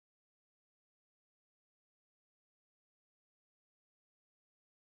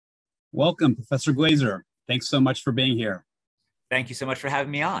Welcome, Professor Glaeser. Thanks so much for being here. Thank you so much for having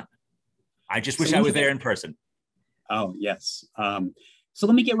me on. I just So wish I was there in person. Oh, yes. So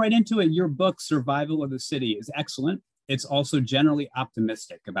let me get right into it. Your book, Survival of the City, is excellent. It's also generally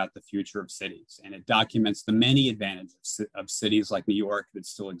optimistic about the future of cities, and it documents the many advantages of cities like New York that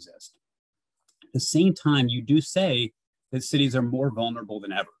still exist. At the same time, you do say that cities are more vulnerable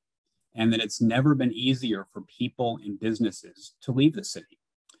than ever, and that it's never been easier for people and businesses to leave the city.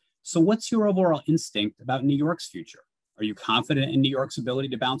 So what's your overall instinct about New York's future? Are you confident in New York's ability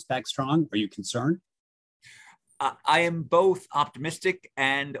to bounce back strong? Are you concerned? I am both optimistic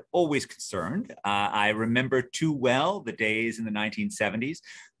and always concerned. I remember too well the days in the 1970s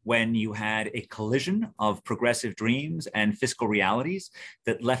when you had a collision of progressive dreams and fiscal realities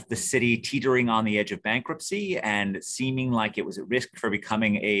that left the city teetering on the edge of bankruptcy and seeming like it was at risk for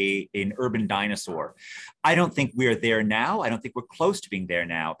becoming an urban dinosaur. I don't think we're there now. I don't think we're close to being there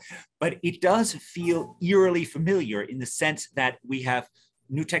now, but it does feel eerily familiar in the sense that we have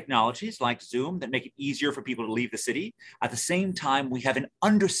new technologies like Zoom that make it easier for people to leave the city. At the same time, we have an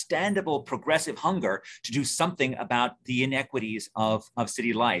understandable progressive hunger to do something about the inequities of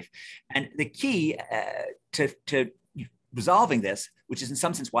city life. And the key to resolving this, which is in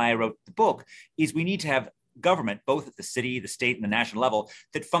some sense why I wrote the book, is we need to have government, both at the city, the state, and the national level,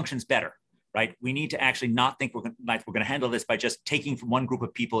 that functions better. Right? We need to actually not think we're going to handle this by just taking from one group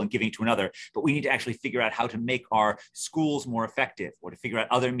of people and giving to another, but we need to actually figure out how to make our schools more effective or to figure out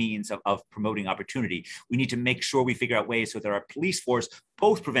other means of promoting opportunity. We need to make sure we figure out ways so that our police force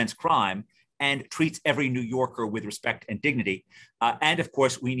both prevents crime and treats every New Yorker with respect and dignity. And of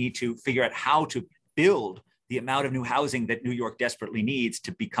course, we need to figure out how to build the amount of new housing that New York desperately needs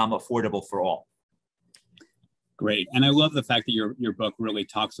to become affordable for all. Great. And I love the fact that your book really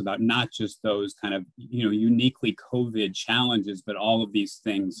talks about not just those kind of, uniquely COVID challenges, but all of these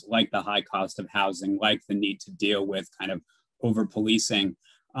things like the high cost of housing, like the need to deal with kind of over policing.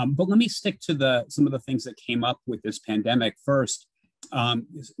 But let me stick to some of the things that came up with this pandemic first.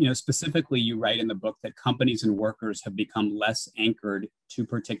 Specifically, you write in the book that companies and workers have become less anchored to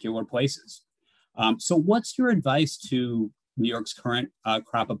particular places. So what's your advice to New York's current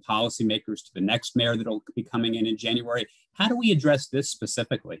crop of policymakers, to the next mayor that'll be coming in January? How do we address this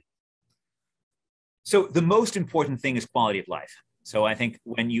specifically? So the most important thing is quality of life. So I think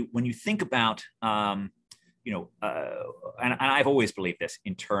when you think about, and I've always believed this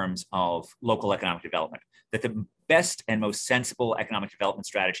in terms of local economic development, that the best and most sensible economic development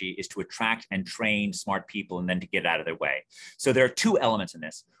strategy is to attract and train smart people and then to get out of their way. So there are two elements in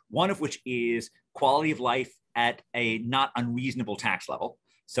this, one of which is quality of life at a not unreasonable tax level.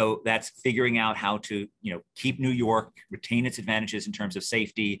 So that's figuring out how to, keep New York, retain its advantages in terms of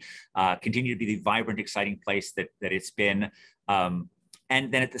safety, continue to be the vibrant, exciting place that it's been. And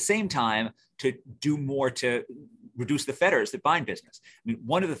then at the same time, to do more to reduce the fetters that bind business. I mean,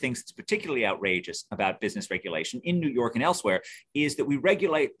 one of the things that's particularly outrageous about business regulation in New York and elsewhere is that we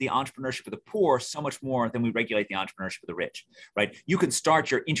regulate the entrepreneurship of the poor so much more than we regulate the entrepreneurship of the rich, right? You can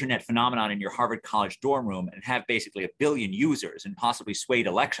start your internet phenomenon in your Harvard College dorm room and have basically 1 billion users and possibly swayed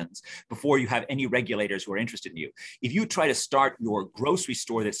elections before you have any regulators who are interested in you. If you try to start your grocery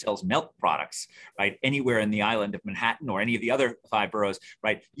store that sells milk products, right, anywhere in the island of Manhattan or any of the other 5 boroughs,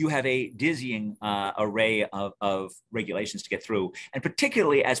 right, you have a dizzying array of regulations to get through. And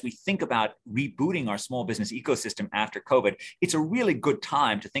particularly as we think about rebooting our small business ecosystem after COVID, it's a really good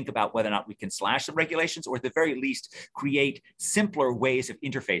time to think about whether or not we can slash the regulations or at the very least create simpler ways of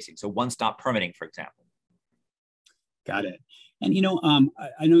interfacing. So one-stop permitting, for example. Got it. And,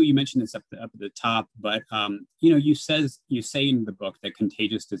 I know you mentioned this up at the top, but, you say in the book that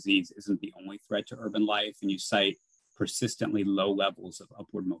contagious disease isn't the only threat to urban life, and you cite persistently low levels of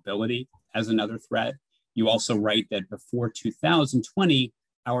upward mobility as another threat. You also write that before 2020,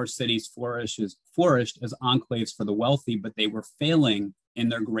 our cities flourished as enclaves for the wealthy, but they were failing in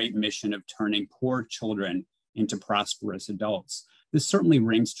their great mission of turning poor children into prosperous adults. This certainly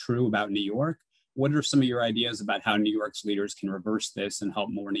rings true about New York. What are some of your ideas about how New York's leaders can reverse this and help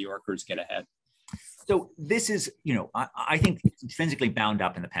more New Yorkers get ahead? So this is, I think it's intrinsically bound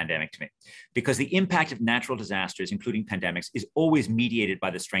up in the pandemic to me, because the impact of natural disasters, including pandemics, is always mediated by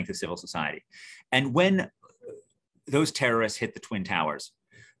the strength of civil society. And when those terrorists hit the Twin Towers,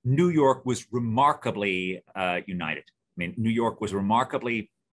 New York was remarkably united. I mean, New York was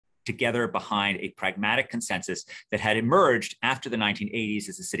remarkably together behind a pragmatic consensus that had emerged after the 1980s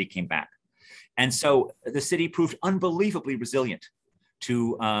as the city came back. And so the city proved unbelievably resilient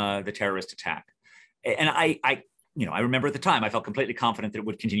to the terrorist attack. And I I remember at the time, I felt completely confident that it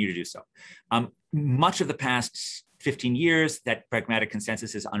would continue to do so. Much of the past 15 years, that pragmatic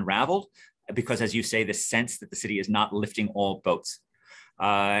consensus is unraveled because, as you say, the sense that the city is not lifting all boats.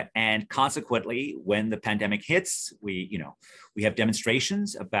 And consequently, when the pandemic hits, we have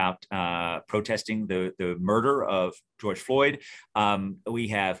demonstrations about protesting the murder of George Floyd. We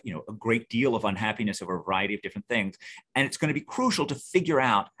have, a great deal of unhappiness over a variety of different things. And it's going to be crucial to figure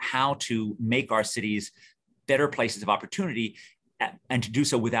out how to make our cities better places of opportunity and to do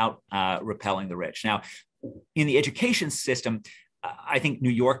so without repelling the rich. Now, in the education system, I think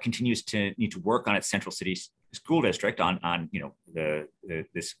New York continues to need to work on its central city school district, on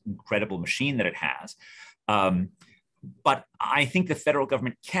this incredible machine that it has. But I think the federal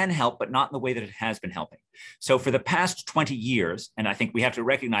government can help, but not in the way that it has been helping. So for the past 20 years, and I think we have to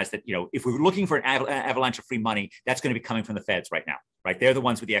recognize that, if we're looking for an avalanche of free money, that's going to be coming from the feds right now, right? They're the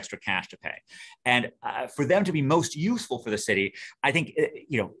ones with the extra cash to pay. And for them to be most useful for the city, I think,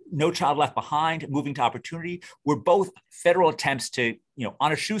 No Child Left Behind, Moving to Opportunity, were both federal attempts to,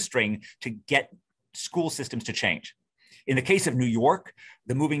 on a shoestring to get school systems to change. In the case of New York,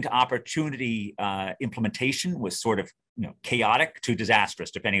 the Moving to Opportunity implementation was sort of chaotic to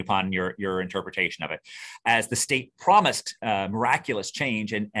disastrous, depending upon your interpretation of it, as the state promised miraculous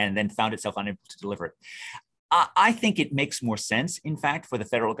change and then found itself unable to deliver it. I think it makes more sense, in fact, for the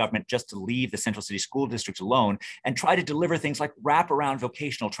federal government just to leave the central city school districts alone and try to deliver things like wraparound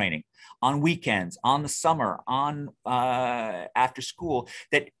vocational training on weekends, on the summer, on after school,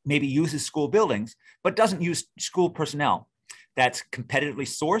 that maybe uses school buildings, but doesn't use school personnel. That's competitively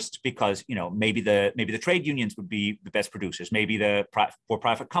sourced because maybe the trade unions would be the best producers, maybe the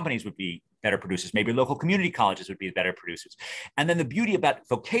for-profit companies would be better producers, maybe local community colleges would be better producers. And then the beauty about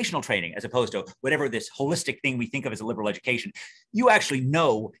vocational training, as opposed to whatever this holistic thing we think of as a liberal education, you actually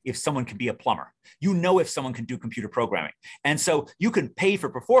know if someone can be a plumber, if someone can do computer programming. And so you can pay for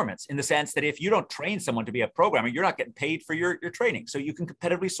performance in the sense that if you don't train someone to be a programmer, you're not getting paid for your training. So you can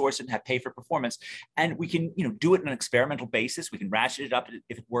competitively source it and have pay for performance. And we can do it on an experimental basis. We can ratchet it up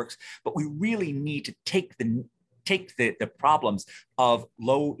if it works, but we really need to take the problems of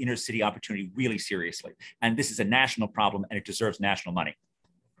low inner city opportunity really seriously. And this is a national problem and it deserves national money.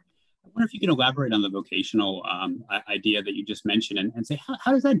 I wonder if you can elaborate on the vocational idea that you just mentioned and say,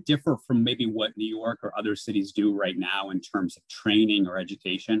 how does that differ from maybe what New York or other cities do right now in terms of training or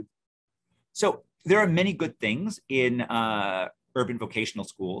education? So there are many good things in urban vocational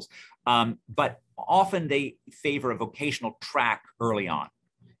schools, but often they favor a vocational track early on.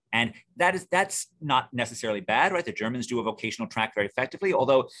 And that's not necessarily bad, right? The Germans do a vocational track very effectively,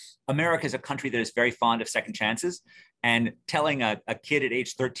 although America is a country that is very fond of second chances. And telling a kid at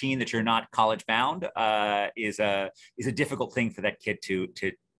age 13 that you're not college bound is a difficult thing for that kid to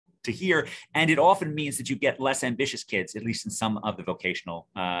hear. And it often means that you get less ambitious kids, at least in some of the vocational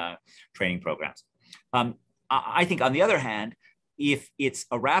training programs. I think, on the other hand, if it's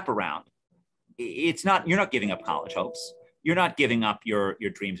a wraparound, you're not giving up college hopes. You're not giving up your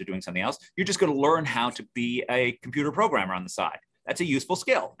dreams of doing something else. You're just going to learn how to be a computer programmer on the side. That's a useful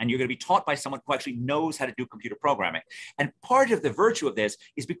skill. And you're going to be taught by someone who actually knows how to do computer programming. And part of the virtue of this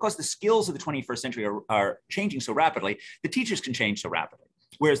is because the skills of the 21st century are changing so rapidly, the teachers can change so rapidly.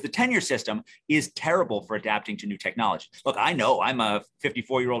 Whereas the tenure system is terrible for adapting to new technology. Look, I know I'm a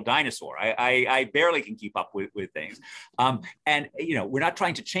 54-year-old dinosaur. I barely can keep up with things. And we're not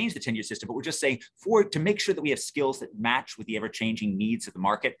trying to change the tenure system, but we're just saying to make sure that we have skills that match with the ever-changing needs of the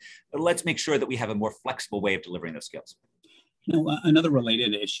market, let's make sure that we have a more flexible way of delivering those skills. Another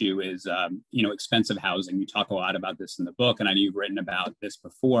related issue is, expensive housing. You talk a lot about this in the book, and I know you've written about this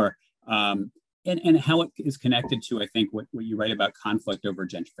before. And how it is connected to, I think, what you write about conflict over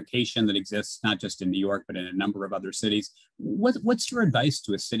gentrification that exists not just in New York, but in a number of other cities. What's your advice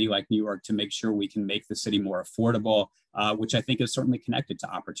to a city like New York to make sure we can make the city more affordable, which I think is certainly connected to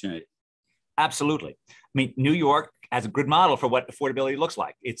opportunity? Absolutely. I mean, New York has a good model for what affordability looks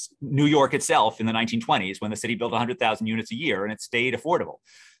like. It's New York itself in the 1920s when the city built 100,000 units a year and it stayed affordable.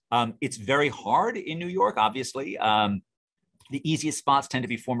 It's very hard in New York, obviously. The easiest spots tend to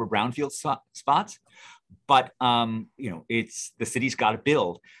be former brownfield spots, but it's the city's got to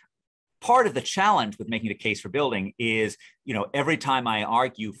build. Part of the challenge with making a case for building is, every time I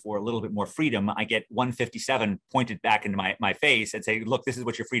argue for a little bit more freedom, I get 157 pointed back into my face and say, look, this is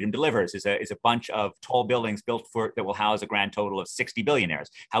what your freedom delivers, is a bunch of tall buildings built that will house a grand total of 60 billionaires.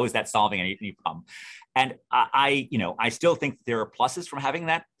 How is that solving any problem? And I still think that there are pluses from having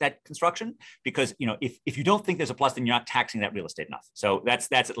that construction, because, if you don't think there's a plus, then you're not taxing that real estate enough. So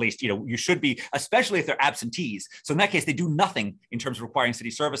that's at least, you should be, especially if they're absentees. So in that case, they do nothing in terms of requiring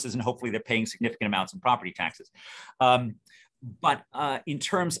city services, and hopefully they're paying significant amounts in property taxes. But in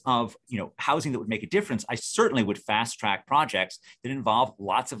terms of housing that would make a difference, I certainly would fast track projects that involve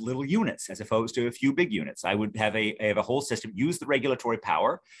lots of little units as opposed to a few big units. I would have a whole system, use the regulatory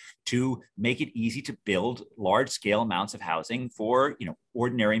power to make it easy to build large scale amounts of housing for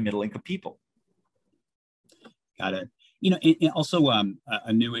ordinary middle income people. Got it. And also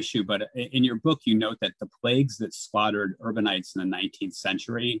a new issue, but in your book, you note that the plagues that slaughtered urbanites in the 19th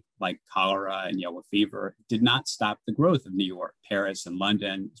century, like cholera and yellow fever, did not stop the growth of New York, Paris, and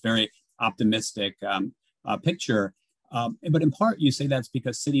London. It's a very optimistic picture. But in part, you say that's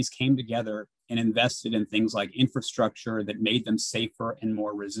because cities came together and invested in things like infrastructure that made them safer and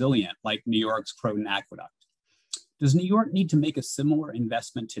more resilient, like New York's Croton Aqueduct. Does New York need to make a similar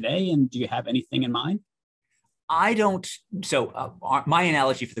investment today? And do you have anything in mind? I don't. So my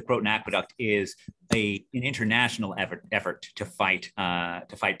analogy for the Croton Aqueduct is an international effort to fight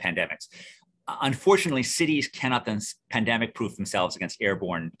pandemics. Unfortunately, cities cannot then pandemic-proof themselves against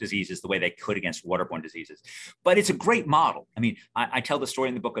airborne diseases the way they could against waterborne diseases. But it's a great model. I mean, I tell the story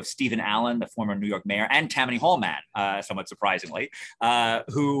in the book of Stephen Allen, the former New York mayor, and Tammany Hall man, somewhat surprisingly,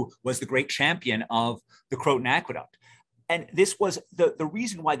 who was the great champion of the Croton Aqueduct. And this was the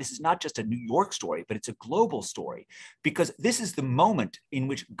reason why this is not just a New York story, but it's a global story, because this is the moment in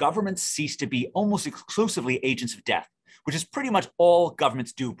which governments cease to be almost exclusively agents of death, which is pretty much all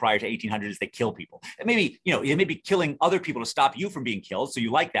governments do prior to 1800 is they kill people. And maybe, it may be killing other people to stop you from being killed, so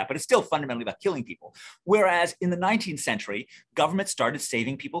you like that, but it's still fundamentally about killing people. Whereas in the 19th century, governments started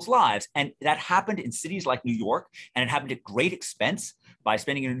saving people's lives. And that happened in cities like New York, and it happened at great expense by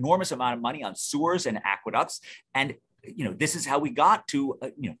spending an enormous amount of money on sewers and aqueducts. And this is how we got to,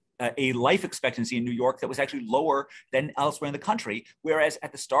 a life expectancy in New York that was actually lower than elsewhere in the country. Whereas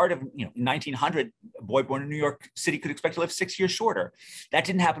at the start of 1900, a boy born in New York City could expect to live 6 years shorter. That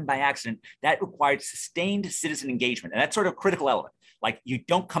didn't happen by accident. That required sustained citizen engagement. And that's sort of a critical element. Like, you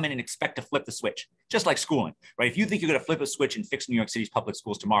don't come in and expect to flip the switch, just like schooling, right? If you think you're going to flip a switch and fix New York City's public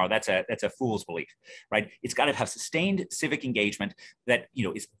schools tomorrow, that's a fool's belief, right? It's got to have sustained civic engagement that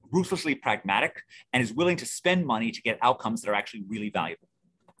is ruthlessly pragmatic and is willing to spend money to get outcomes that are actually really valuable.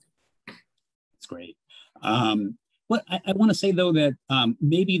 That's great. Well, I want to say, though, that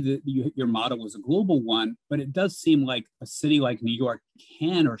maybe your model was a global one, but it does seem like a city like New York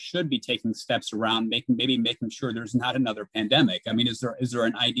can or should be taking steps around making sure there's not another pandemic. I mean, is there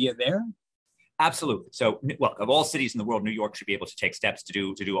an idea there? Absolutely. So, well, of all cities in the world, New York should be able to take steps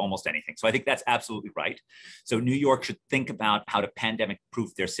to do almost anything. So I think that's absolutely right. So New York should think about how to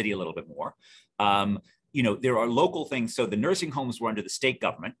pandemic-proof their city a little bit more. There are local things. So the nursing homes were under the state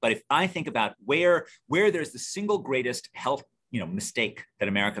government. But if I think about where there's the single greatest health mistake that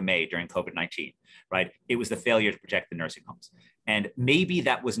America made during COVID-19, right? It was the failure to protect the nursing homes. And maybe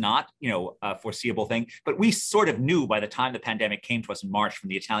that was not, a foreseeable thing, but we sort of knew by the time the pandemic came to us in March from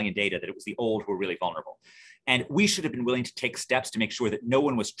the Italian data that it was the old who were really vulnerable. And we should have been willing to take steps to make sure that no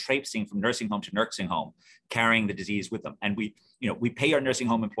one was traipsing from nursing home to nursing home, carrying the disease with them. And we pay our nursing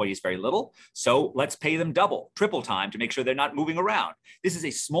home employees very little. So let's pay them double, triple time to make sure they're not moving around. This is a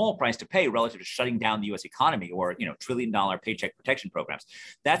small price to pay relative to shutting down the US economy or, $1 trillion paycheck protection programs.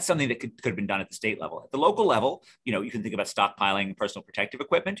 That's something that could have been done at the state level. At the local level, you can think about stockpiling personal protective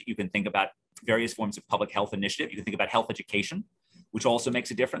equipment. You can think about various forms of public health initiative. You can think about health education, which also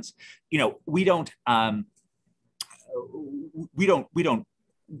makes a difference. We don't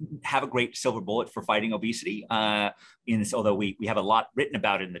have a great silver bullet for fighting obesity in this, although we have a lot written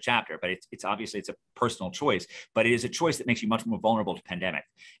about it in the chapter, but it's obviously it's a personal choice, but it is a choice that makes you much more vulnerable to pandemic.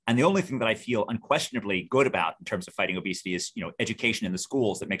 And the only thing that I feel unquestionably good about in terms of fighting obesity is, education in the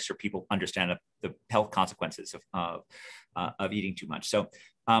schools that makes sure people understand the health consequences of eating too much. So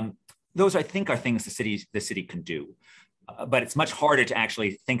those, I think, are things the city can do. But it's much harder to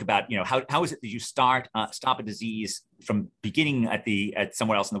actually think about, how is it that you stop a disease from beginning at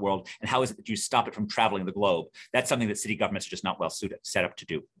somewhere else in the world, and how is it that you stop it from traveling the globe? That's something that city governments are just not well set up to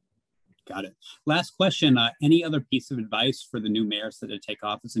do. Got it. Last question. Any other piece of advice for the new mayors that take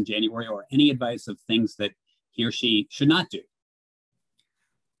office in January, or any advice of things that he or she should not do?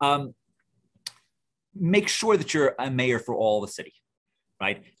 Make sure that you're a mayor for all the city.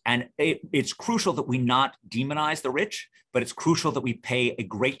 right? And it's crucial that we not demonize the rich, but it's crucial that we pay a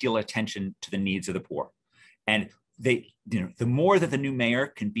great deal of attention to the needs of the poor. And the more that the new mayor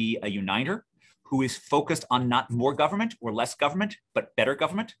can be a uniter who is focused on not more government or less government, but better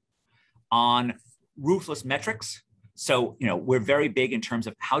government, on ruthless metrics. So, we're very big in terms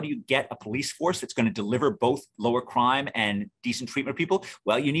of how do you get a police force that's going to deliver both lower crime and decent treatment of people?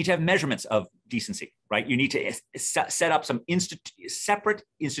 Well, you need to have measurements of decency, right? You need to set up some separate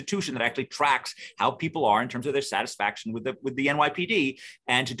institution that actually tracks how people are in terms of their satisfaction with the NYPD,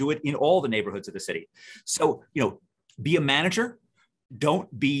 and to do it in all the neighborhoods of the city. So, be a manager. Don't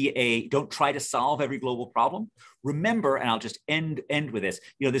try to solve every global problem. Remember, and I'll just end with this,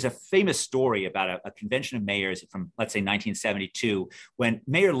 there's a famous story about a convention of mayors from, let's say, 1972, when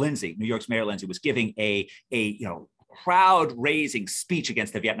Mayor Lindsay, New York's Mayor Lindsay, was giving a crowd-raising speech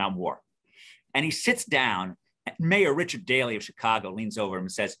against the Vietnam War. And he sits down, and Mayor Richard Daley of Chicago leans over him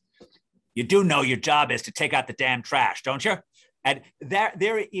and says, "You do know your job is to take out the damn trash, don't you?" And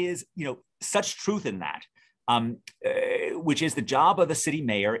there is, such truth in that. Which is the job of the city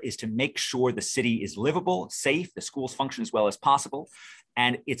mayor is to make sure the city is livable, safe, the schools function as well as possible.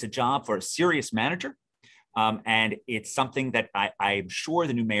 And it's a job for a serious manager. And it's something that I'm sure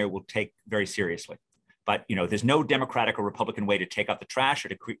the new mayor will take very seriously. But, there's no Democratic or Republican way to take out the trash or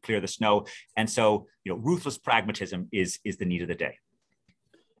to clear the snow. And so, ruthless pragmatism is the need of the day.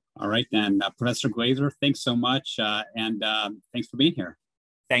 All right, then. Professor Glaeser, thanks so much. And thanks for being here.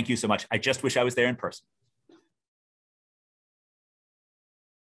 Thank you so much. I just wish I was there in person.